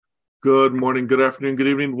Good morning, good afternoon, good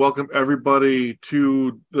evening. Welcome everybody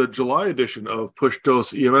to the July edition of Push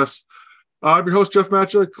Dose EMS. I'm your host, Jeff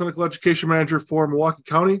Matcha, Clinical Education Manager for Milwaukee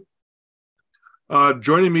County.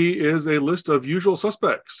 Joining me is a list of usual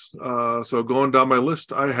suspects. So going down my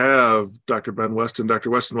list, I have Dr. Ben Weston. Dr.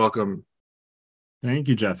 Weston, welcome. Thank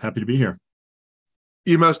you, Jeff. Happy to be here.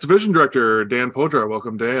 EMS Division Director, Dan Pojar.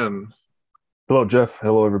 Welcome, Dan. Hello, Jeff.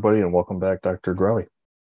 Hello, everybody, and welcome back, Dr. Grawey.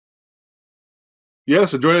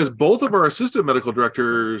 Yes, and joining us both of our assistant medical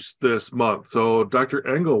directors this month. So Dr.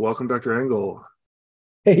 Engel, welcome, Dr. Engel.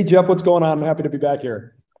 Hey, Jeff, what's going on? I'm happy to be back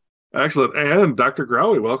here. Excellent. And Dr.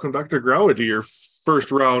 Grawey, welcome, Dr. Grawey, to your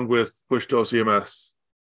first round with Push Dose EMS.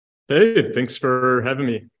 Hey, thanks for having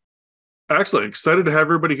me. Excellent. Excited to have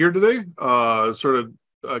everybody here today. Sort of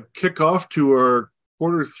a kickoff to our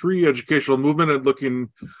Q3 educational movement and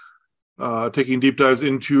taking deep dives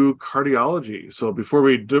into cardiology. So before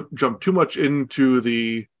we jump too much into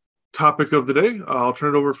the topic of the day, I'll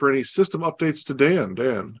turn it over for any system updates to Dan.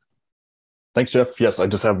 Dan. Thanks, Jeff. Yes, I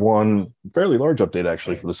just have one fairly large update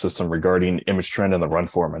actually for the system regarding image trend and the run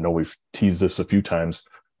form. I know we've teased this a few times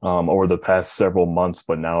over the past several months,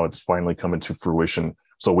 but now it's finally coming to fruition.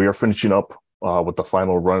 So we are finishing up with the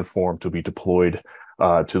final run form to be deployed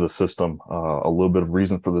to the system. A little bit of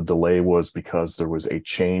reason for the delay was because there was a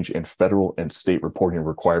change in federal and state reporting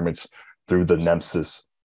requirements through the NEMSIS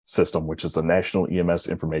system, which is the National EMS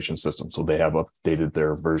Information System. So they have updated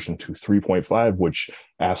their version to 3.5, which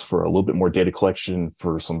asks for a little bit more data collection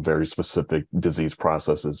for some very specific disease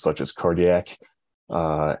processes, such as cardiac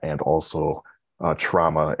and also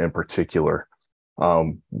trauma in particular.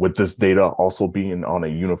 With this data also being on a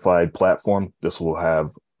unified platform, this will have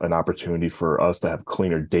an opportunity for us to have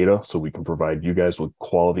cleaner data so we can provide you guys with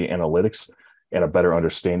quality analytics and a better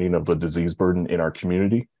understanding of the disease burden in our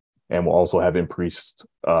community. And we'll also have increased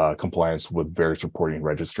compliance with various reporting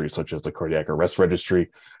registries, such as the Cardiac Arrest Registry,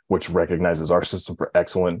 which recognizes our system for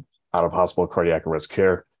excellent out-of-hospital cardiac arrest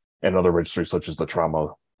care, and other registries such as the Trauma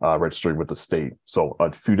Registry with the state. So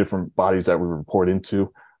a few different bodies that we report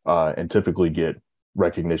into and typically get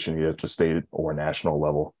recognition either at the state or national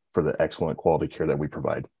level for the excellent quality care that we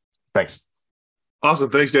provide. Thanks. Awesome.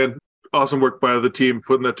 Thanks, Dan. Awesome work by the team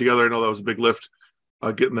putting that together. I know that was a big lift,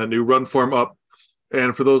 getting that new run form up.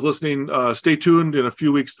 And for those listening, stay tuned. In a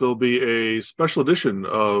few weeks, there'll be a special edition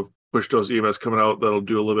of Push Dose EMS coming out that'll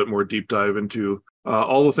do a little bit more deep dive into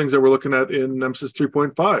all the things that we're looking at in NEMSIS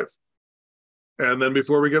 3.5. And then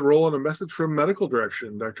before we get rolling, a message from medical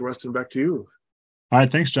direction. Dr. Weston, back to you. All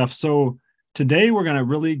right, thanks, Jeff. So today we're going to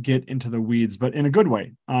really get into the weeds, but in a good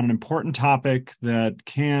way, on an important topic that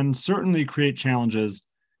can certainly create challenges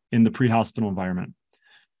in the pre-hospital environment.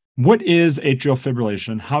 What is atrial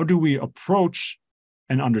fibrillation? How do we approach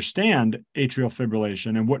and understand atrial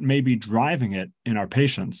fibrillation and what may be driving it in our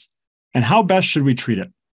patients? And how best should we treat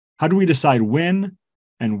it? How do we decide when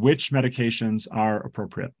and which medications are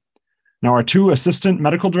appropriate? Now, our two assistant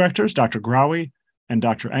medical directors, Dr. Grawey and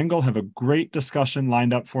Dr. Engel, have a great discussion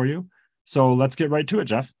lined up for you. So let's get right to it,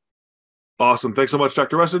 Jeff. Awesome. Thanks so much,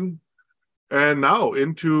 Dr. Weston. And now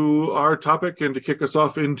into our topic, and to kick us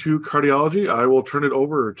off into cardiology, I will turn it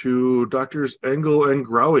over to Drs. Engel and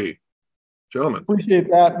Grawey. Gentlemen. Appreciate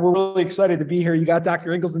that. We're really excited to be here. You got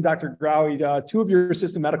Dr. Engels and Dr. Grawey, two of your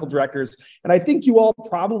assistant medical directors. And I think you all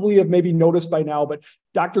probably have maybe noticed by now, but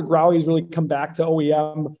Dr. Grawey has really come back to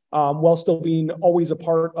OEM while still being always a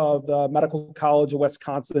part of the Medical College of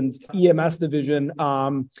Wisconsin's EMS division,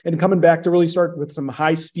 and coming back to really start with some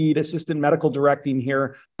high-speed assistant medical directing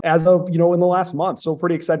here as of, in the last month. So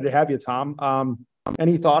pretty excited to have you, Tom.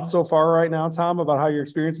 Any thoughts so far right now, Tom, about how your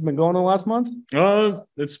experience has been going in the last month?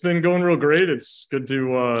 It's been going real great. It's good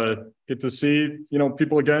to get to see,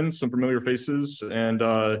 people again, some familiar faces, and,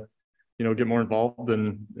 get more involved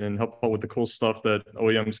and help out with the cool stuff that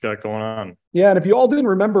OEM's got going on. Yeah, and if you all didn't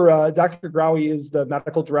remember, Dr. Grawey is the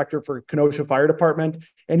medical director for Kenosha Fire Department,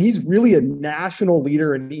 and he's really a national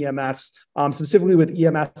leader in EMS, specifically with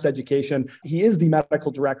EMS education. He is the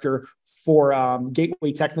medical director for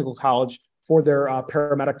Gateway Technical College for their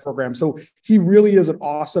paramedic program. So he really is an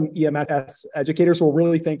awesome EMS educator. So we're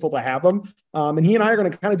really thankful to have him. And he and I are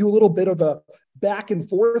going to kind of do a little bit of a back and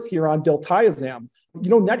forth here on Diltiazem.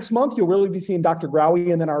 Next month, you'll really be seeing Dr.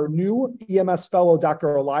 Grawey and then our new EMS fellow,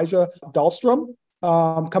 Dr. Elijah Dahlstrom,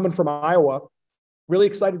 coming from Iowa. Really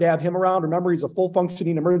excited to have him around. Remember, he's a full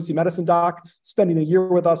functioning emergency medicine doc, spending a year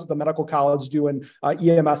with us at the medical college doing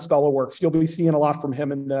EMS fellow work. So you'll be seeing a lot from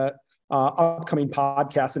him in the upcoming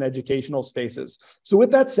podcasts and educational spaces. So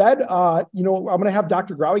with that said, I'm going to have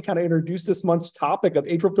Dr. Grawey kind of introduce this month's topic of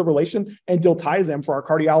atrial fibrillation and Diltiazem for our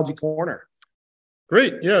cardiology corner.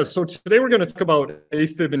 Great. Yeah. So today we're going to talk about A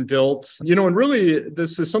Fib and Dilt. And really,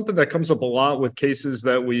 this is something that comes up a lot with cases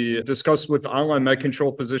that we discuss with online med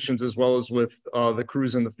control physicians as well as with the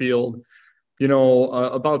crews in the field.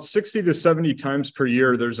 About 60 to 70 times per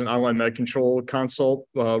year, there's an online med control consult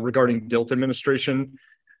regarding Dilt administration.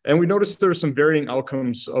 And we noticed there are some varying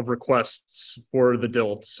outcomes of requests for the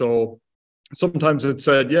Dilt. So sometimes it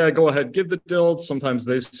said, yeah, go ahead, give the Dilt. Sometimes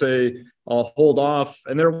they say, I'll hold off.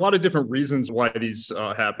 And there are a lot of different reasons why these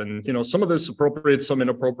happen. Some of this appropriate, some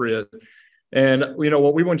inappropriate. And,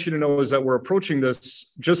 what we want you to know is that we're approaching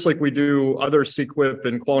this just like we do other CQIP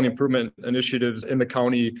and quality improvement initiatives in the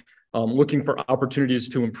county, looking for opportunities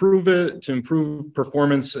to improve it, to improve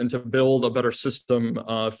performance, and to build a better system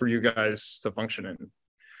for you guys to function in.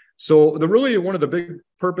 So one of the big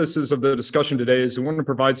purposes of the discussion today is we want to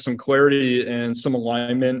provide some clarity and some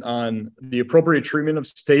alignment on the appropriate treatment of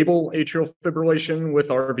stable atrial fibrillation with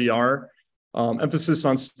RVR. Emphasis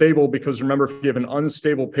on stable because remember, if you have an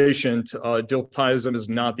unstable patient, Diltiazem is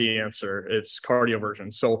not the answer. It's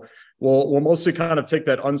cardioversion. So we'll mostly kind of take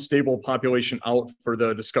that unstable population out for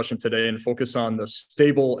the discussion today and focus on the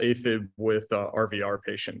stable AFib with RVR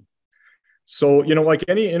patient. So, like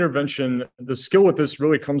any intervention, the skill with this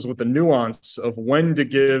really comes with the nuance of when to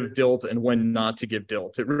give Dilt and when not to give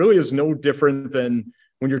Dilt. It really is no different than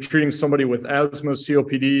when you're treating somebody with asthma,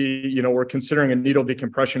 COPD, or considering a needle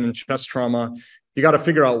decompression and chest trauma. You got to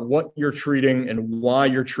figure out what you're treating and why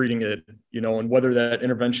you're treating it, and whether that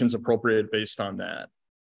intervention is appropriate based on that.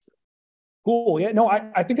 Cool. Yeah, no,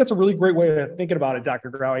 I think that's a really great way of thinking about it,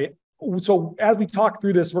 Dr. Grawey. So as we talk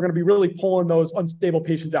through this, we're going to be really pulling those unstable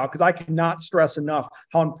patients out because I cannot stress enough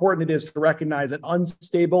how important it is to recognize an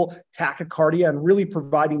unstable tachycardia and really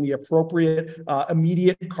providing the appropriate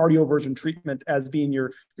immediate cardioversion treatment as being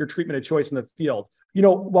your treatment of choice in the field.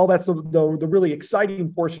 While that's the really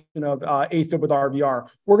exciting portion of AFib with RVR,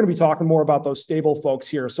 we're going to be talking more about those stable folks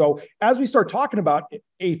here. So as we start talking about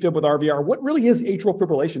AFib with RVR, what really is atrial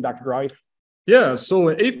fibrillation, Dr. Grawey? Yeah, so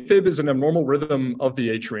AFib is an abnormal rhythm of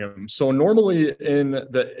the atrium. So normally in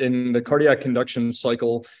the cardiac conduction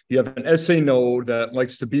cycle, you have an SA node that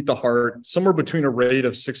likes to beat the heart somewhere between a rate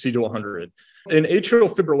of 60 to 100. In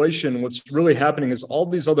atrial fibrillation, what's really happening is all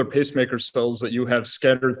these other pacemaker cells that you have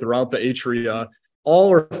scattered throughout the atria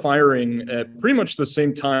all are firing at pretty much the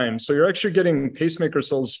same time. So you're actually getting pacemaker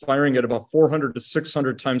cells firing at about 400 to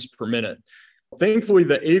 600 times per minute. Thankfully,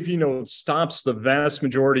 the AV node stops the vast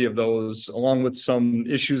majority of those, along with some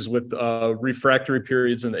issues with refractory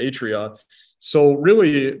periods in the atria. So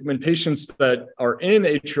really, when patients that are in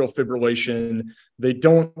atrial fibrillation, they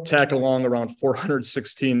don't tack along around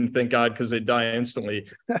 416, thank God, because they die instantly.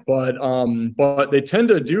 But they tend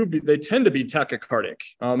to be tachycardic,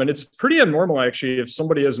 and it's pretty abnormal actually if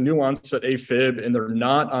somebody has nuances A Fib and they're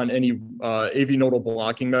not on any AV nodal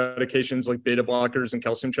blocking medications like beta blockers and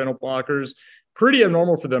calcium channel blockers. Pretty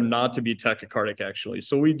abnormal for them not to be tachycardic actually.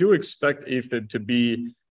 So we do expect AFib to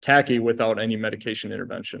be tachy without any medication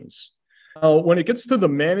interventions. When it gets to the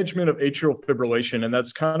management of atrial fibrillation, and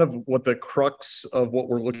that's kind of what the crux of what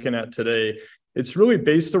we're looking at today, it's really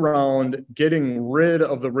based around getting rid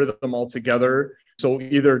of the rhythm altogether. So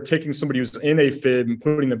either taking somebody who's in AFib and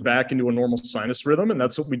putting them back into a normal sinus rhythm, and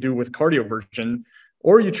that's what we do with cardioversion,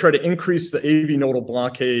 or you try to increase the AV nodal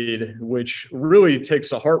blockade, which really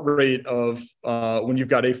takes a heart rate of when you've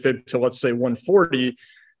got AFib to, let's say, 140,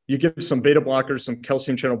 you give some beta blockers, some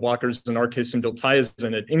calcium channel blockers, in our case, some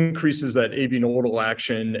diltiazem, it increases that AV nodal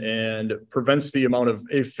action and prevents the amount of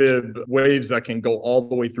AFib waves that can go all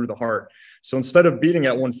the way through the heart. So instead of beating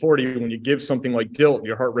at 140, when you give something like Dilt,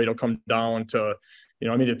 your heart rate will come down to,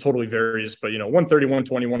 it totally varies, but, 130,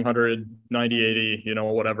 120, 100, 90, 80,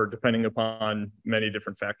 whatever, depending upon many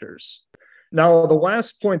different factors. Now, the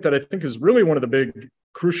last point that I think is really one of the big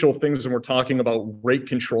crucial things when we're talking about rate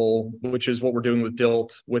control, which is what we're doing with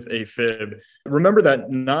Dilt with AFib. Remember that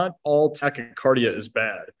not all tachycardia is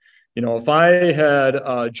bad. If I had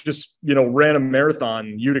ran a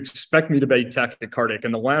marathon, you'd expect me to be tachycardic.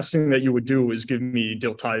 And the last thing that you would do is give me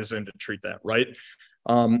Diltiazem to treat that, right?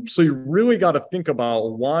 So you really got to think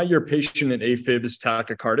about why your patient in AFib is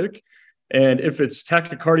tachycardic. And if it's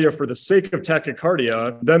tachycardia for the sake of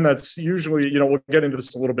tachycardia, then that's usually, we'll get into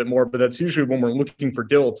this a little bit more, but that's usually when we're looking for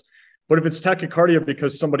Dilt. But if it's tachycardia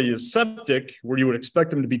because somebody is septic, where you would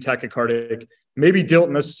expect them to be tachycardic, maybe Dilt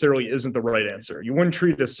necessarily isn't the right answer. You wouldn't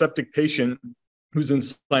treat a septic patient who's in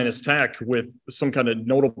sinus tach with some kind of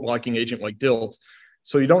nodal blocking agent like Dilt.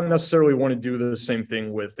 So you don't necessarily want to do the same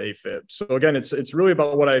thing with AFib. So again, it's really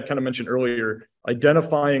about what I kind of mentioned earlier,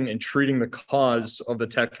 identifying and treating the cause of the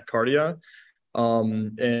tachycardia,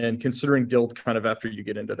 and considering Dilt kind of after you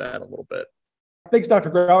get into that a little bit. Thanks, Dr.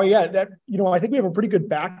 Grawey. Yeah, I think we have a pretty good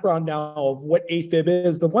background now of what A Fib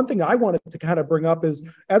is. The one thing I wanted to kind of bring up is,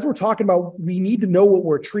 as we're talking about, we need to know what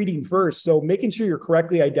we're treating first. So making sure you're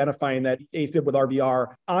correctly identifying that A Fib with RVR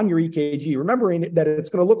on your EKG, remembering that it's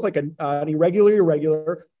going to look like an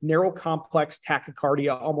irregular, narrow complex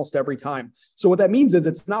tachycardia almost every time. So what that means is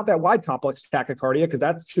it's not that wide complex tachycardia, because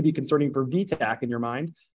that should be concerning for VTAC in your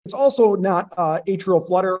mind. It's also not atrial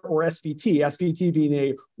flutter or SVT being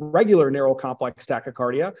a regular narrow complex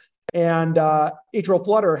tachycardia, and atrial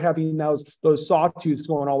flutter having those sawtooths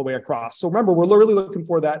going all the way across. So remember, we're really looking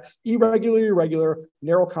for that irregular,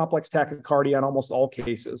 narrow complex tachycardia in almost all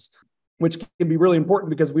cases, which can be really important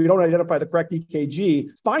because if we don't identify the correct EKG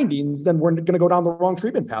findings, then we're going to go down the wrong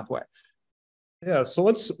treatment pathway. Yeah, so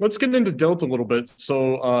let's get into Dilt a little bit.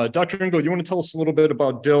 So, Dr. Engel, you want to tell us a little bit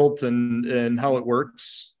about Dilt and how it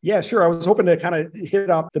works? Yeah, sure. I was hoping to kind of hit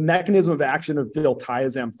up the mechanism of action of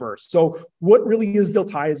Diltiazem first. So what really is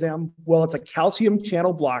Diltiazem? Well, it's a calcium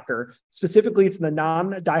channel blocker. Specifically, it's in the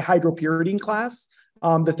non-dihydropyridine class.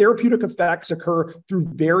 The therapeutic effects occur through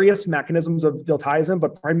various mechanisms of Diltiazem,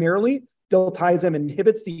 but primarily Diltiazem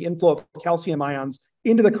inhibits the inflow of calcium ions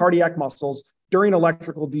into the cardiac muscles during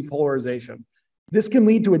electrical depolarization. This can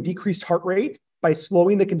lead to a decreased heart rate by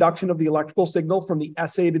slowing the conduction of the electrical signal from the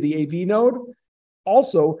SA to the AV node.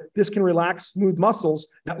 Also, this can relax smooth muscles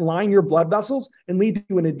that line your blood vessels and lead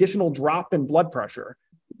to an additional drop in blood pressure.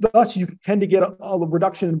 Thus, you tend to get a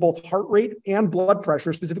reduction in both heart rate and blood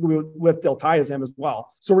pressure, specifically with Diltiazem as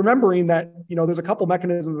well. So remembering that, there's a couple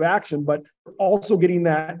mechanisms of action, but also getting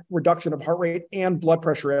that reduction of heart rate and blood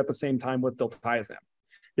pressure at the same time with Diltiazem.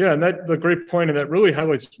 Yeah, and that's a great point, and that really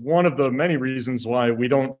highlights one of the many reasons why we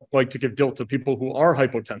don't like to give Dilt to people who are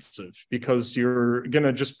hypotensive, because you're going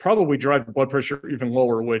to just probably drive the blood pressure even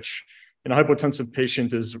lower, which in a hypotensive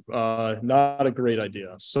patient is not a great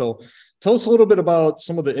idea. So tell us a little bit about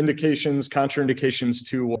some of the indications, contraindications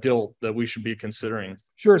to Dilt that we should be considering.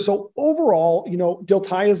 Sure. So overall,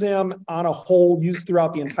 Diltiazem on a whole, used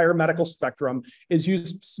throughout the entire medical spectrum, is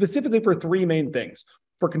used specifically for three main things: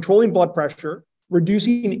 for controlling blood pressure,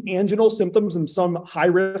 reducing anginal symptoms in some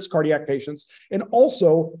high-risk cardiac patients, and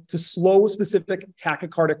also to slow specific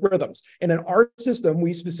tachycardic rhythms. And in our system,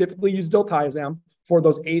 we specifically use Diltiazem for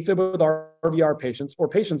those A Fib with RVR patients or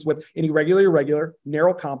patients with an irregular,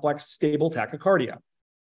 narrow complex, stable tachycardia.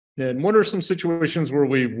 And what are some situations where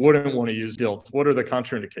we wouldn't want to use Dilt? What are the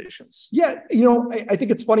contraindications? Yeah, I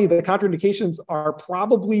think it's funny. The contraindications are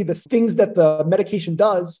probably the things that the medication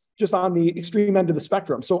does just on the extreme end of the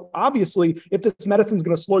spectrum. So obviously, if this medicine is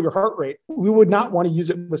going to slow your heart rate, we would not want to use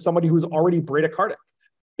it with somebody who's already bradycardic.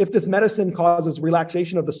 If this medicine causes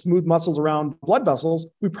relaxation of the smooth muscles around blood vessels,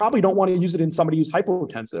 we probably don't want to use it in somebody who's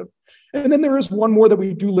hypotensive. And then there is one more that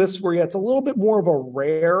we do list for you. It's a little bit more of a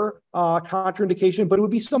rare contraindication, but it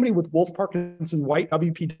would be somebody with Wolff-Parkinson-White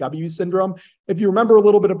WPW syndrome. If you remember a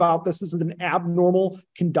little bit about this is an abnormal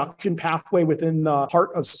conduction pathway within the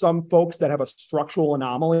heart of some folks that have a structural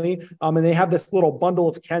anomaly. And they have this little bundle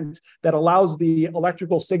of Kent that allows the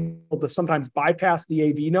electrical signal to sometimes bypass the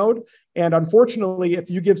AV node. And unfortunately, if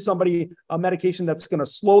you give somebody a medication that's going to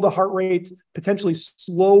slow the heart rate, potentially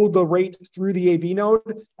slow the rate through the AV node,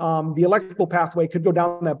 the electrical pathway could go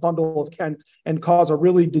down that bundle of Kent and cause a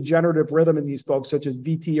really degenerative rhythm in these folks, such as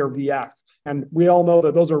VT or VF. And we all know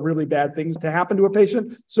that those are really bad things to happen to a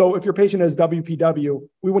patient. So if your patient has WPW,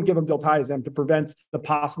 we wouldn't give them Diltiazem to prevent the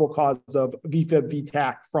possible cause of VFib,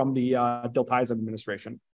 VTAC from the Diltiazem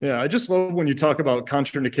administration. Yeah, I just love when you talk about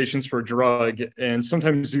contraindications for a drug, and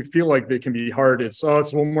sometimes you feel like they can be hard. It's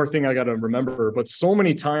one more thing I got to remember. But so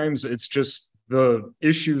many times it's just the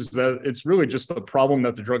issues that it's really just the problem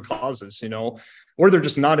that the drug causes, or they're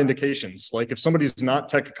just not indications. Like if somebody's not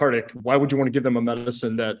tachycardic, why would you want to give them a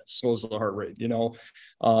medicine that slows the heart rate,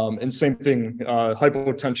 and same thing,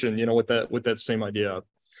 hypotension, with that same idea.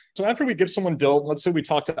 So after we give someone Dilt, let's say we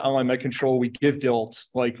talk to online med control, we give Dilt,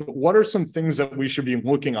 like what are some things that we should be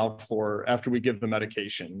looking out for after we give the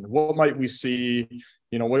medication? What might we see?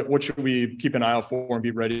 What should we keep an eye out for and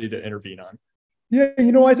be ready to intervene on? Yeah,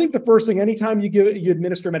 I think the first thing, anytime you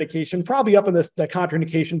administer medication, probably up in the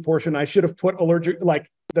contraindication portion, I should have put allergic,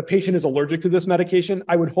 like the patient is allergic to this medication.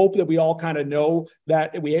 I would hope that we all kind of know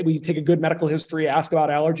that we take a good medical history, ask about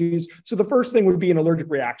allergies. So the first thing would be an allergic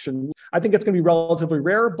reaction. I think it's going to be relatively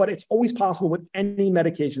rare, but it's always possible with any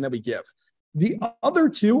medication that we give. The other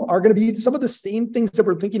two are going to be some of the same things that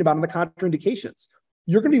we're thinking about in the contraindications.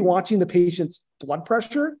 You're going to be watching the patient's blood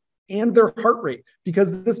pressure and their heart rate,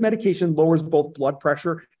 because this medication lowers both blood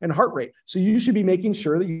pressure and heart rate. So you should be making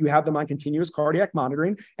sure that you have them on continuous cardiac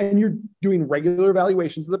monitoring, and you're doing regular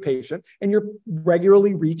evaluations of the patient, and you're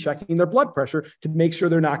regularly rechecking their blood pressure to make sure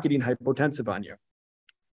they're not getting hypotensive on you.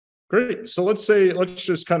 Great. So let's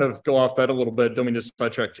just kind of go off that a little bit. Don't mean to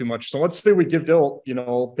sidetrack too much. So let's say we give Dilt,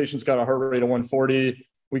 patient's got a heart rate of 140.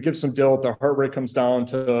 We give some Dilt, their heart rate comes down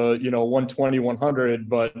to, 120, 100,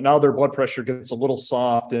 but now their blood pressure gets a little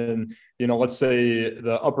soft and, let's say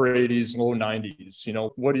the upper 80s, low 90s,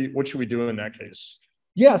 what should we do in that case?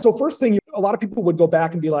 Yeah. So first thing, a lot of people would go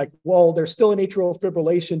back and be like, well, they're still in atrial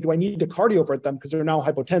fibrillation. Do I need to cardiovert them because they're now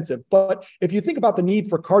hypotensive? But if you think about the need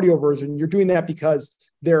for cardioversion, you're doing that because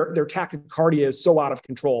their tachycardia is so out of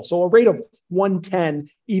control. So a rate of 110,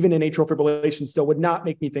 even in atrial fibrillation, still would not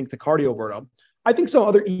make me think to cardiovert them. I think some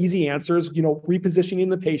other easy answers, repositioning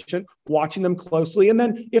the patient, watching them closely. And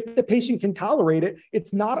then if the patient can tolerate it,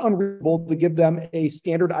 it's not unreasonable to give them a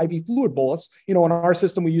standard IV fluid bolus. In our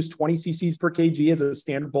system, we use 20 cc's per kg as a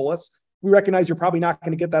standard bolus. We recognize you're probably not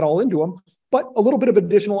going to get that all into them, but a little bit of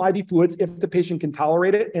additional IV fluids, if the patient can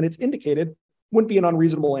tolerate it and it's indicated, wouldn't be an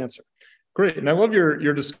unreasonable answer. Great. And I love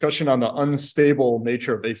your discussion on the unstable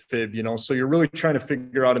nature of A Fib, so you're really trying to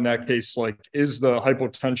figure out in that case, like, is the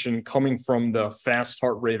hypotension coming from the fast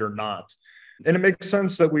heart rate or not? And it makes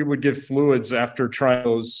sense that we would give fluids after trying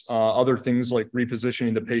those other things like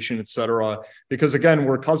repositioning the patient, et cetera, because again,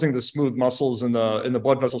 we're causing the smooth muscles in the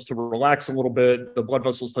blood vessels to relax a little bit, the blood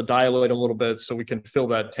vessels to dilate a little bit, so we can fill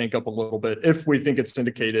that tank up a little bit if we think it's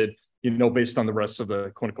indicated, based on the rest of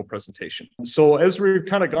the clinical presentation. So as we've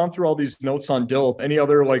kind of gone through all these notes on Dilt, any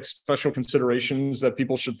other special considerations that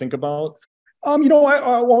people should think about? I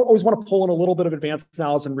always want to pull in a little bit of advanced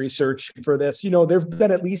analysis and research for this. There've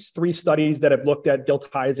been at least 3 studies that have looked at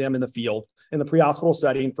diltiazem in the field, in the pre-hospital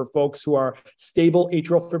setting for folks who are stable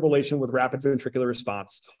atrial fibrillation with rapid ventricular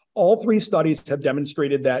response. All 3 studies have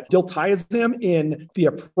demonstrated that diltiazem in the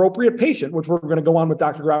appropriate patient, which we're going to go on with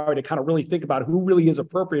Dr. Grawey to kind of really think about who really is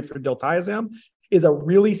appropriate for diltiazem, is a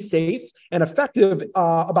really safe and effective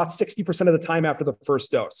about 60% of the time after the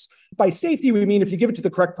first dose. By safety, we mean if you give it to the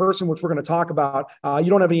correct person, which we're going to talk about, you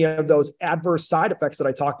don't have any of those adverse side effects that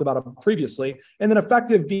I talked about previously. And then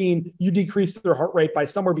effective being you decrease their heart rate by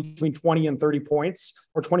somewhere between 20 and 30 points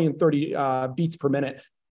or 20 and 30 beats per minute,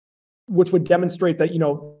 which would demonstrate that,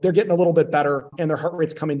 they're getting a little bit better and their heart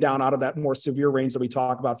rate's coming down out of that more severe range that we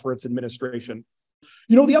talk about for its administration.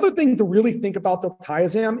 The other thing to really think about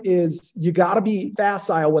diltiazem is you got to be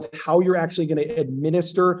facile with how you're actually going to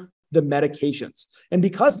administer the medications. And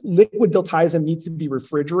because liquid diltiazem needs to be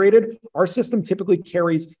refrigerated, our system typically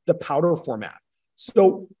carries the powder format.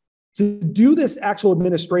 So to do this actual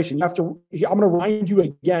administration, I'm going to remind you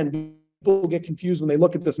again, people get confused when they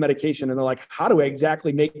look at this medication and they're like, how do I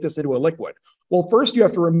exactly make this into a liquid? Well, first you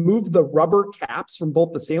have to remove the rubber caps from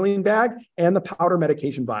both the saline bag and the powder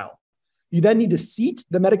medication vial. You then need to seat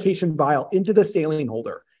the medication vial into the saline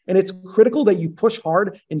holder. And it's critical that you push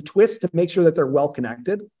hard and twist to make sure that they're well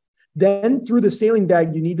connected. Then through the saline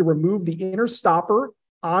bag, you need to remove the inner stopper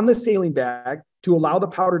on the saline bag to allow the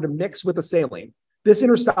powder to mix with the saline. This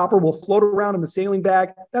inner stopper will float around in the saline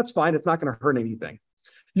bag. That's fine. It's not going to hurt anything.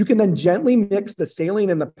 You can then gently mix the saline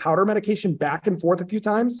and the powder medication back and forth a few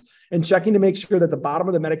times and checking to make sure that the bottom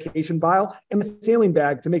of the medication vial and the saline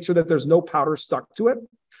bag to make sure that there's no powder stuck to it.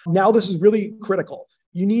 Now, this is really critical.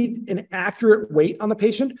 You need an accurate weight on the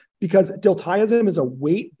patient because diltiazem is a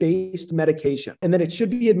weight-based medication, and then it should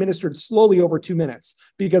be administered slowly over 2 minutes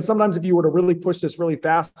because sometimes if you were to really push this really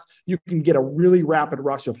fast, you can get a really rapid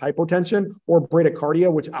rush of hypotension or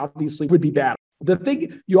bradycardia, which obviously would be bad. The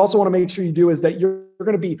thing you also want to make sure you do is that you're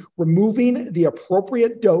going to be removing the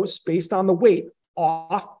appropriate dose based on the weight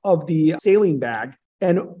off of the saline bag.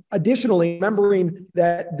 And additionally, remembering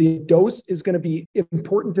that the dose is going to be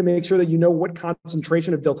important to make sure that you know what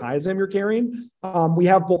concentration of diltiazem you're carrying. We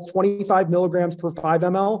have both 25 milligrams per 5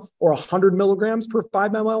 ml or 100 milligrams per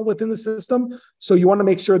 5 ml within the system. So you want to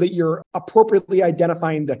make sure that you're appropriately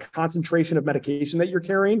identifying the concentration of medication that you're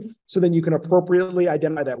carrying so then you can appropriately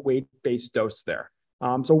identify that weight-based dose there.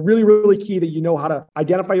 So really, really key that you know how to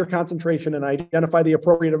identify your concentration and identify the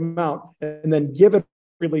appropriate amount and then give it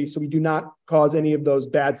so we do not cause any of those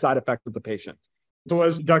bad side effects with the patient. So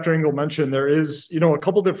as Dr. Engel mentioned, there is, a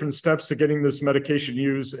couple different steps to getting this medication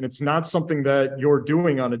used, and it's not something that you're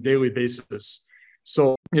doing on a daily basis.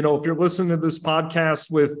 So, if you're listening to this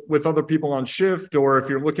podcast with other people on shift, or if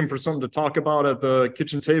you're looking for something to talk about at the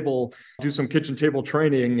kitchen table, do some kitchen table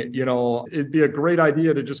training, it'd be a great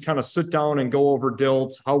idea to just kind of sit down and go over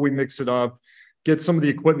Dilt, how we mix it up, get some of the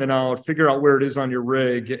equipment out, figure out where it is on your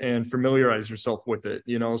rig and familiarize yourself with it,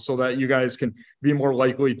 so that you guys can be more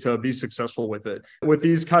likely to be successful with it. With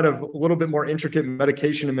these kind of a little bit more intricate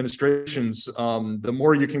medication administrations, the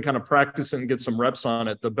more you can kind of practice it and get some reps on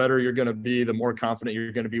it, the better you're going to be, the more confident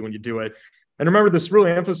you're going to be when you do it. And remember, this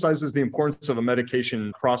really emphasizes the importance of a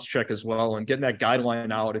medication cross-check as well, and getting that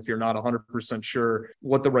guideline out if you're not 100% sure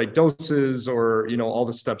what the right dose is, or, all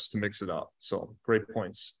the steps to mix it up. So great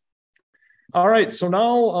points. All right, so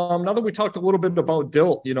now that we talked a little bit about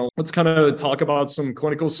Dilt, let's kind of talk about some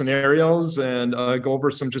clinical scenarios and go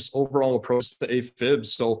over some just overall approach to A Fib.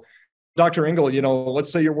 So Dr. Engel,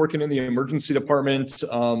 let's say you're working in the emergency department.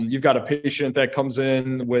 You've got a patient that comes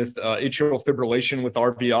in with atrial fibrillation with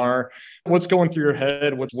RVR. What's going through your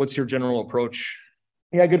head? What's your general approach?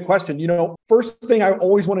 Yeah, good question. First thing I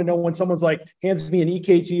always want to know when someone's hands me an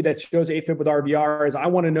EKG that shows AFib with RVR is I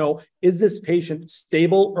want to know, is this patient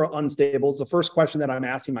stable or unstable? Is the first question that I'm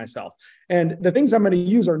asking myself. And the things I'm going to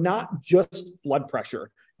use are not just blood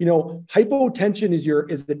pressure. Hypotension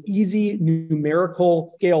is an easy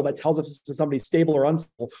numerical scale that tells us if somebody's stable or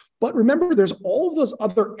unstable. But remember, there's all of those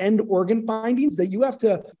other end organ findings that you have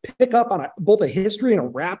to pick up on both a history and a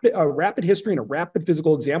rapid history and a rapid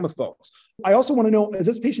physical exam with folks. I also want to know, is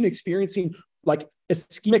this patient experiencing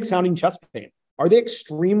ischemic sounding chest pain? Are they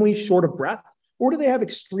extremely short of breath? Or do they have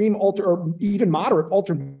extreme or even moderate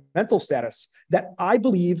altered mental status that I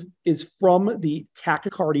believe is from the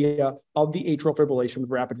tachycardia of the atrial fibrillation with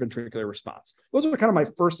rapid ventricular response? Those are kind of my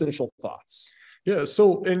first initial thoughts. Yeah.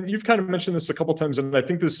 So, and you've kind of mentioned this a couple of times, and I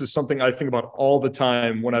think this is something I think about all the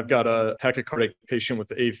time when I've got a tachycardic patient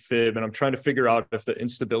with A Fib, and I'm trying to figure out if the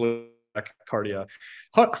instability tachycardia.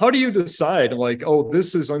 How do you decide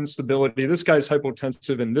this is instability, this guy's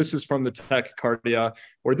hypotensive, and this is from the tachycardia,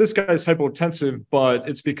 or this guy's hypotensive, but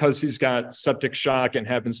it's because he's got septic shock and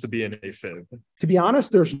happens to be an A Fib? To be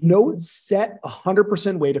honest, there's no set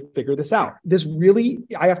 100% way to figure this out.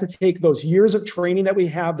 I have to take those years of training that we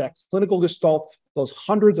have, that clinical gestalt, those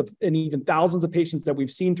hundreds of and even thousands of patients that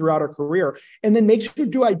we've seen throughout our career, and then make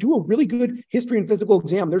sure I do a really good history and physical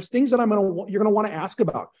exam. There's things that you're going to want to ask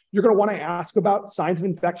about. You're going to want to ask about signs of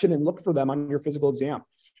infection and look for them on your physical exam.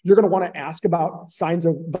 You're going to want to ask about signs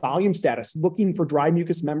of volume status, looking for dry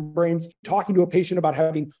mucous membranes, talking to a patient about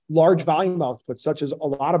having large volume outputs, such as a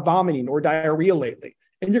lot of vomiting or diarrhea lately.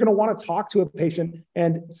 And you're going to want to talk to a patient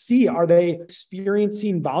and see, are they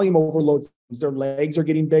experiencing volume overloads? Their legs are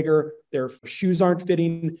getting bigger, their shoes aren't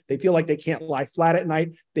fitting, they feel like they can't lie flat at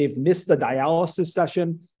night, they've missed the dialysis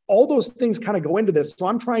session. All those things kind of go into this. So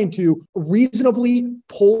I'm trying to reasonably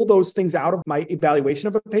pull those things out of my evaluation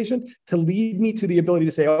of a patient to lead me to the ability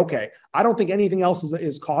to say, okay, I don't think anything else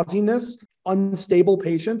is causing this unstable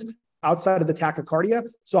patient outside of the tachycardia.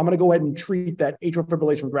 So I'm going to go ahead and treat that atrial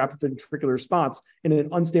fibrillation with rapid ventricular response in an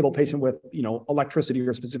unstable patient with, electricity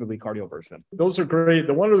or specifically cardioversion. Those are great.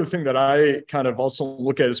 The one other thing that I kind of also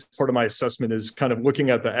look at as part of my assessment is kind of looking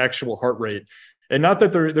at the actual heart rate. And not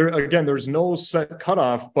that there's no set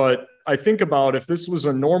cutoff, but I think about if this was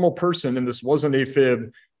a normal person and this wasn't A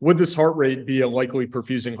Fib, would this heart rate be a likely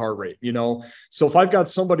perfusing heart rate? So if I've got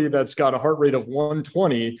somebody that's got a heart rate of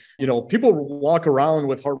 120, people walk around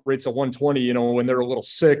with heart rates of 120, when they're a little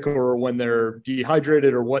sick or when they're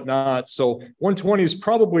dehydrated or whatnot. So 120 is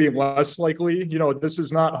probably less likely, this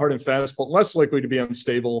is not hard and fast, but less likely to be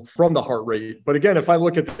unstable from the heart rate. But again, if I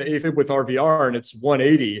look at the A Fib with RVR and it's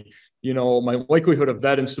 180, my likelihood of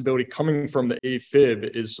that instability coming from the A Fib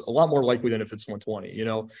is a lot more likely than if it's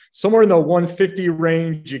 120. Somewhere in the 150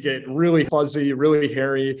 range, you get really fuzzy, really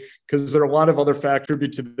hairy, because there are a lot of other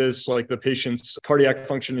factors to this, like the patient's cardiac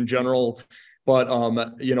function in general. But,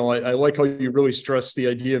 I like how you really stress the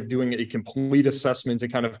idea of doing a complete assessment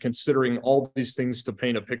and kind of considering all these things to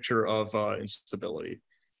paint a picture of instability.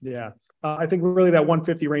 Yeah. I think really that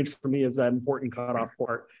 150 range for me is that important cutoff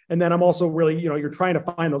part. And then I'm also really, you're trying to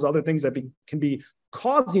find those other things that can be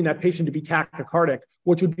causing that patient to be tachycardic,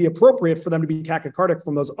 which would be appropriate for them to be tachycardic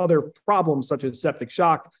from those other problems, such as septic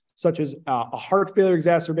shock, such as a heart failure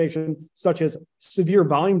exacerbation, such as severe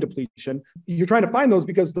volume depletion. You're trying to find those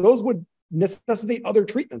because those would necessitate other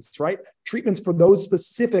treatments, right? Treatments for those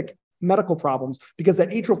specific medical problems, because that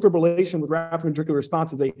atrial fibrillation with rapid ventricular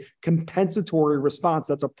response is a compensatory response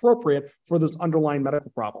that's appropriate for those underlying medical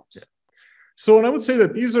problems. Yeah. So, and I would say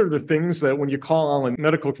that these are the things that when you call on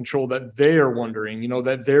medical control that they are wondering,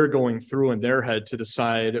 that they're going through in their head to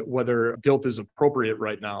decide whether Dilt is appropriate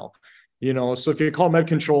right now. So if you call med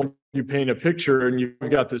control, you paint a picture and you've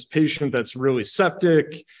got this patient that's really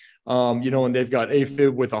septic, and they've got A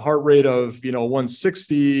Fib with a heart rate of,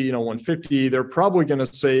 160, 150, they're probably going to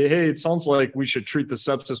say, hey, it sounds like we should treat the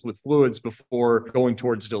sepsis with fluids before going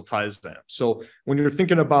towards Diltiazem. So when you're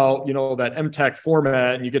thinking about, that MTAC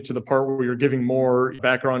format and you get to the part where you're giving more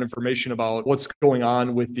background information about what's going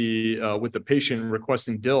on with the patient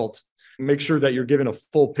requesting Dilt, make sure that you're given a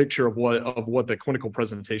full picture of what the clinical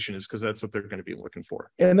presentation is, because that's what they're going to be looking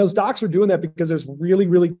for. And those docs are doing that because there's really,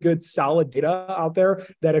 really good solid data out there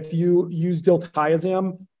that if you use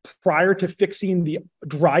Diltiazem prior to fixing the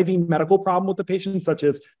driving medical problem with the patient, such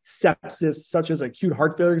as sepsis, such as acute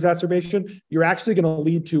heart failure exacerbation, you're actually going to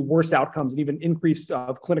lead to worse outcomes and even increased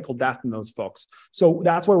clinical death in those folks. So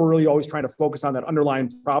that's why we're really always trying to focus on that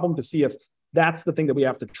underlying problem to see if that's the thing that we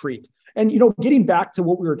have to treat. And, getting back to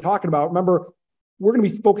what we were talking about, remember, we're going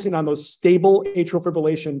to be focusing on those stable atrial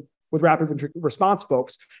fibrillation with rapid ventricular response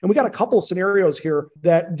folks. And we got a couple of scenarios here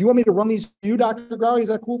that, do you want me to run these to you, Dr. Grawey? Is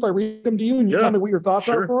that cool if I read them to you and you tell me what your thoughts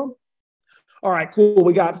are for them? All right, cool.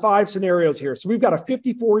 We got 5 scenarios here. So we've got a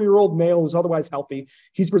 54-year-old male who's otherwise healthy.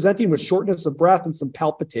 He's presenting with shortness of breath and some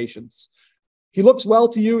palpitations. He looks well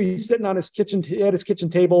to you. He's sitting on his kitchen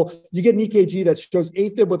table. You get an EKG that shows A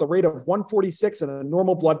Fib with a rate of 146 and a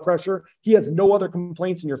normal blood pressure. He has no other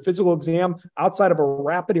complaints, and your physical exam outside of a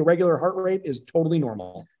rapid irregular heart rate is totally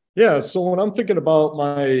normal. Yeah. So when I'm thinking about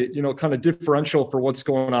my, kind of differential for what's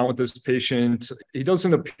going on with this patient, he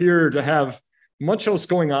doesn't appear to have much else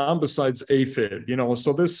going on besides A Fib,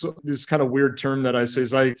 so this kind of weird term that I say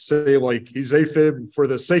is like he's A Fib for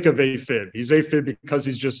the sake of A Fib. He's A Fib because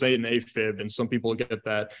he's just saying A Fib. And some people get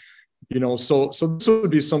that, so this would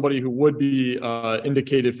be somebody who would be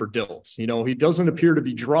indicated for Dilt. He doesn't appear to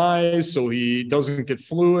be dry, so he doesn't get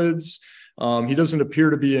fluids. He doesn't appear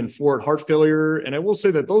to be in forward heart failure. And I will say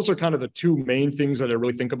that those are kind of the 2 main things that I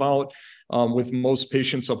really think about with most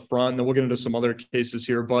patients up front. And then we'll get into some other cases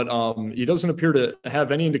here, but he doesn't appear to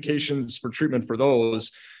have any indications for treatment for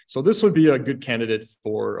those. So this would be a good candidate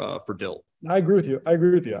for Dilt. I agree with you.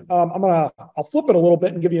 I'll flip it a little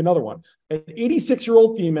bit and give you another one. An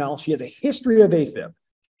 86-year-old female. She has a history of A Fib.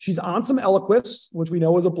 She's on some Eliquis, which we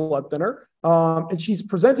know is a blood thinner. And she's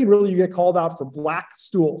presenting, really, you get called out for black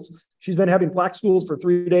stools. She's been having black stools for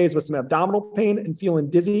 3 days with some abdominal pain and feeling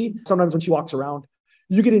dizzy sometimes when she walks around.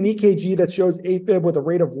 You get an EKG that shows A Fib with a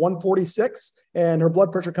rate of 146, and her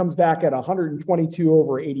blood pressure comes back at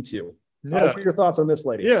 122/82. Yeah. What are your thoughts on this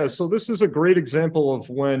lady? Yeah, so this is a great example of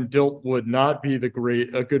when Dilt would not be a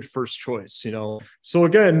good first choice, So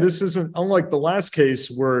again, this isn't unlike the last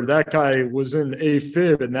case where that guy was in A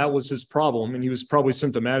Fib and that was his problem, and he was probably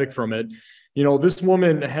symptomatic from it. This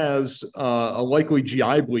woman has a likely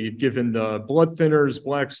GI bleed given the blood thinners,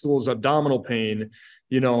 black stools, abdominal pain.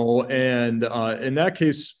 And in that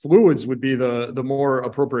case, fluids would be the more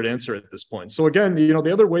appropriate answer at this point. So again,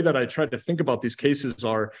 the other way that I try to think about these cases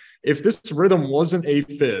are, if this rhythm wasn't A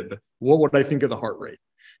Fib, what would I think of the heart rate?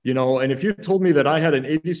 And if you told me that I had an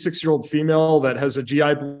 86-year-old female that has a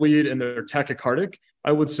GI bleed and they're tachycardic,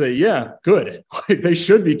 I would say, yeah, good. They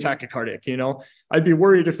should be tachycardic. I'd be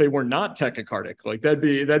worried if they were not tachycardic.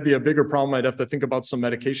 That'd be a bigger problem. I'd have to think about some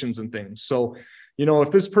medications and things. So,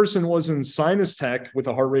 if this person was in sinus tech with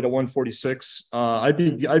a heart rate of 146, I'd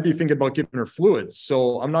be thinking about giving her fluids.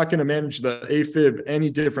 So I'm not going to manage the A Fib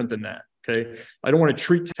any different than that. Okay. I don't want to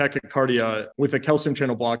treat tachycardia with a calcium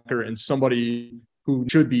channel blocker in somebody who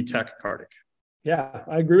should be tachycardic. Yeah,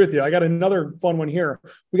 I agree with you. I got another fun one here.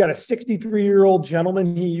 We got a 63-year-old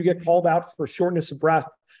gentleman. You get called out for shortness of breath.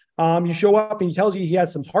 You show up and he tells you he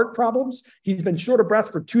has some heart problems. He's been short of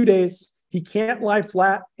breath for 2 days. He can't lie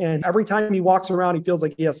flat. And every time he walks around, he feels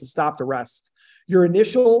like he has to stop to rest. Your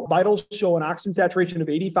initial vitals show an oxygen saturation of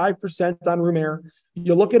 85% on room air.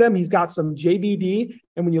 You look at him, he's got some JVD.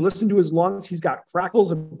 And when you listen to his lungs, he's got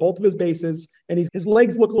crackles in both of his bases. And his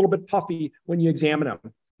legs look a little bit puffy when you examine him.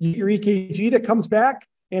 Your EKG that comes back,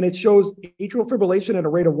 and it shows atrial fibrillation at a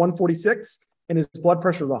rate of 146, and his blood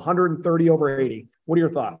pressure is 130/80. What are your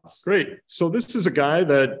thoughts? Great. So this is a guy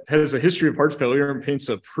that has a history of heart failure and paints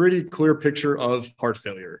a pretty clear picture of heart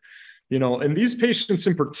failure. And these patients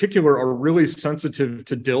in particular are really sensitive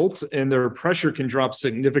to Dilt, and their pressure can drop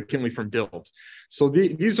significantly from Dilt. So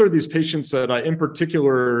these are these patients that I, in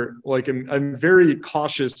particular, I'm very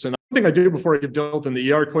cautious. And one thing I do before I get Dilt in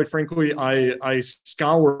the ER, quite frankly, I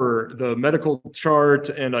scour the medical chart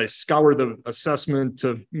and I scour the assessment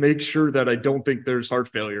to make sure that I don't think there's heart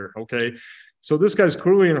failure. Okay. So this guy's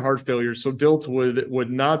clearly in heart failure. So Dilt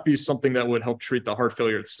would not be something that would help treat the heart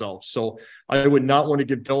failure itself. So I would not want to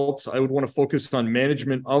give Dilt. I would want to focus on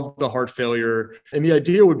management of the heart failure. And the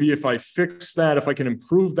idea would be, if I fix that, if I can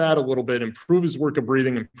improve that a little bit, improve his work of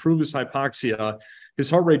breathing, improve his hypoxia, his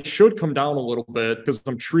heart rate should come down a little bit because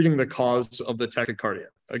I'm treating the cause of the tachycardia.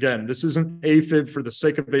 Again, this isn't A Fib for the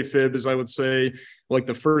sake of A Fib, as I would say. Like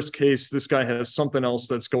the first case, this guy has something else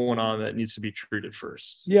that's going on that needs to be treated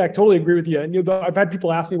first. Yeah, I totally agree with you. And I've had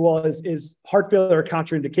people ask me, well, is heart failure a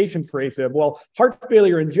contraindication for A Fib? Well, heart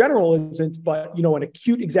failure in general isn't, but an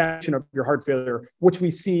acute examination of your heart failure, which we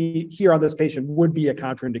see here on this patient, would be a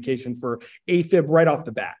contraindication for A Fib right off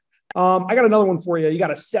the bat. I got another one for you. You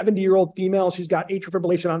got a 70-year-old female. She's got atrial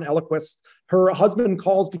fibrillation on Eliquis. Her husband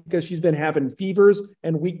calls because she's been having fevers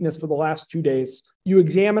and weakness for the last 2 days. You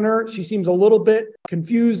examine her. She seems a little bit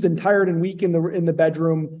confused and tired and weak in the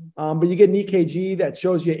bedroom. But you get an EKG that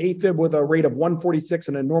shows you AFib with a rate of 146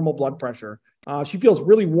 and a normal blood pressure. She feels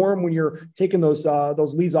really warm when you're taking those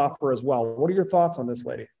leads off her as well. What are your thoughts on this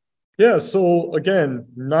lady? Yeah, so again,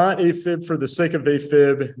 not AFib for the sake of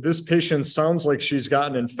AFib. This patient sounds like she's got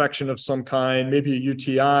an infection of some kind, maybe a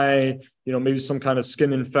UTI, maybe some kind of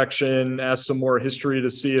skin infection. Ask some more history to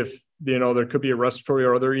see if, there could be a respiratory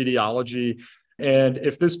or other etiology. And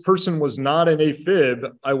if this person was not an AFib,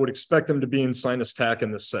 I would expect them to be in sinus tach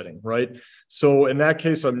in this setting, right? So in that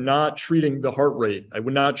case, I'm not treating the heart rate. I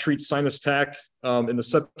would not treat sinus tach in the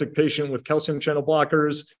septic patient with calcium channel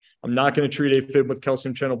blockers. I'm not going to treat AFib with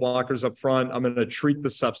calcium channel blockers up front. I'm going to treat the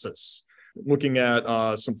sepsis, looking at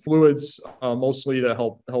some fluids, mostly to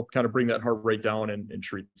help kind of bring that heart rate down and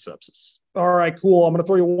treat sepsis. All right, cool. I'm going to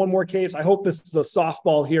throw you one more case. I hope this is a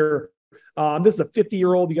softball here. This is a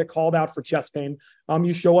 50-year-old. You get called out for chest pain.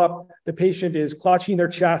 You show up. The patient is clutching their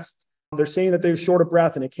chest. They're saying that they're short of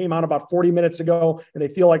breath, and it came out about 40 minutes ago, and they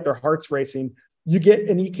feel like their heart's racing. You get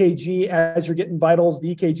an EKG as you're getting vitals.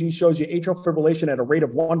 The EKG shows you atrial fibrillation at a rate of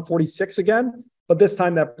 146 again, but this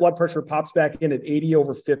time that blood pressure pops back in at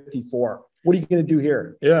 80/54. What are you going to do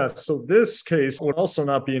here? Yeah, so this case would also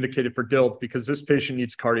not be indicated for Dilt because this patient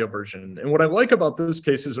needs cardioversion. And what I like about this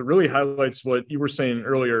case is it really highlights what you were saying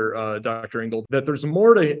earlier, Dr. Engel, that there's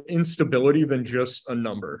more to instability than just a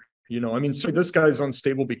number. So this guy's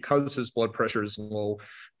unstable because his blood pressure is low.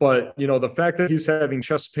 But, the fact that he's having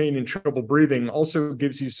chest pain and trouble breathing also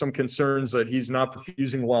gives you some concerns that he's not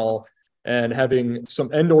perfusing well and having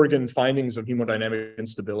some end organ findings of hemodynamic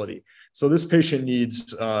instability. So this patient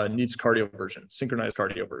needs cardioversion, synchronized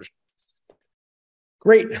cardioversion.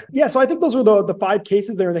 Great. Yeah, so I think those were the 5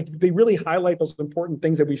 cases there. They really highlight those important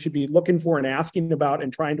things that we should be looking for and asking about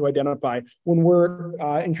and trying to identify when we're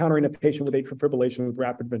encountering a patient with atrial fibrillation with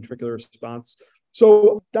rapid ventricular response.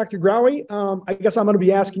 So, Dr. Grawey, I guess I'm going to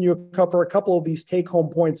be asking you for a couple of these take-home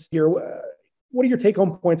points here. What are your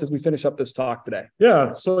take-home points as we finish up this talk today?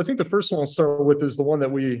 Yeah, so I think the first one I'll start with is the one that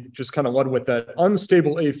we just kind of led with, that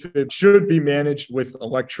unstable AFib should be managed with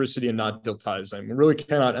electricity and not diltiazem. We really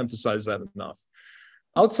cannot emphasize that enough.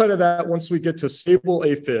 Outside of that, once we get to stable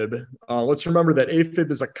AFib, let's remember that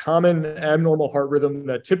AFib is a common abnormal heart rhythm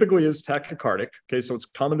that typically is tachycardic. Okay, so it's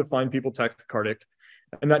common to find people tachycardic,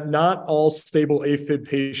 and that not all stable AFib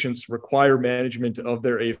patients require management of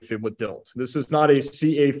their AFib with Dilt. This is not a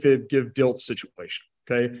see AFib, give Dilt situation.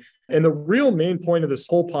 Okay, and the real main point of this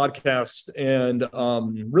whole podcast and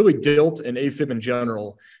really Dilt and AFib in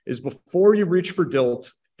general is before you reach for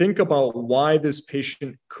Dilt, think about why this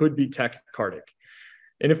patient could be tachycardic.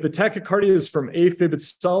 And if the tachycardia is from AFib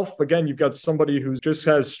itself, again, you've got somebody who just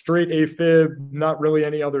has straight AFib, not really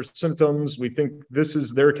any other symptoms. We think this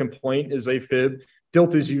is their complaint is AFib.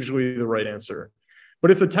 Dilt is usually the right answer.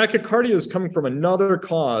 But if the tachycardia is coming from another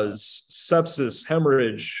cause, sepsis,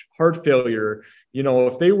 hemorrhage, heart failure,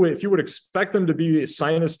 if you would expect them to be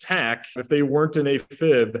sinus tach, if they weren't an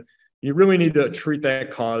AFib, you really need to treat that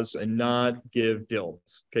cause and not give Dilt.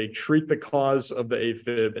 Okay, treat the cause of the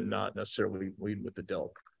AFib and not necessarily lead with the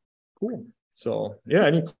Dilt. Cool. So, yeah,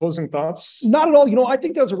 any closing thoughts? Not at all. I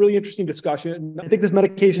think that was a really interesting discussion. I think this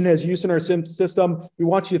medication has use in our system. We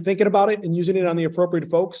want you thinking about it and using it on the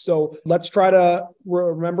appropriate folks. So let's try to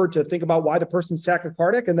remember to think about why the person's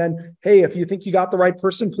tachycardic. And then, hey, if you think you got the right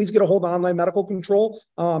person, please get a hold of online medical control.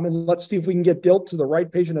 And let's see if we can get Dilt to the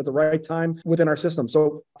right patient at the right time within our system.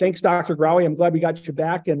 So thanks, Dr. Grawey. I'm glad we got you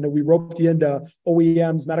back and we roped you into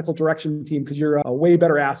OEM's medical direction team because you're a way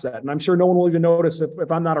better asset. And I'm sure no one will even notice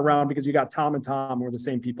if I'm not around because you got Tom and Tom, we're the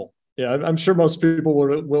same people. Yeah, I'm sure most people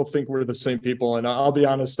will think we're the same people. And I'll be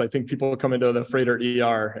honest, I think people come into the freighter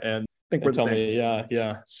ER and think we're telling me,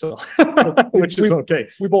 yeah. So, which is okay.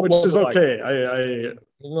 Which is okay. I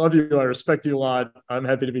love you. I respect you a lot. I'm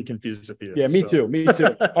happy to be confused with you. Yeah, me too.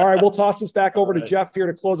 All right, we'll toss this back over to Jeff here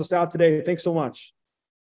to close us out today. Thanks so much.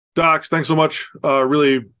 Docs, thanks so much.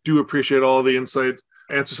 Really do appreciate all the insight.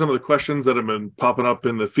 Answer some of the questions that have been popping up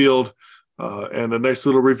in the field. and a nice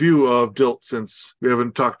little review of Dilt, since we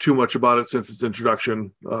haven't talked too much about it since its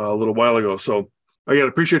introduction a little while ago. So again,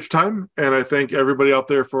 appreciate your time, and I thank everybody out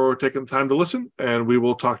there for taking the time to listen, and we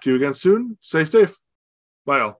will talk to you again soon. Stay safe. Bye all.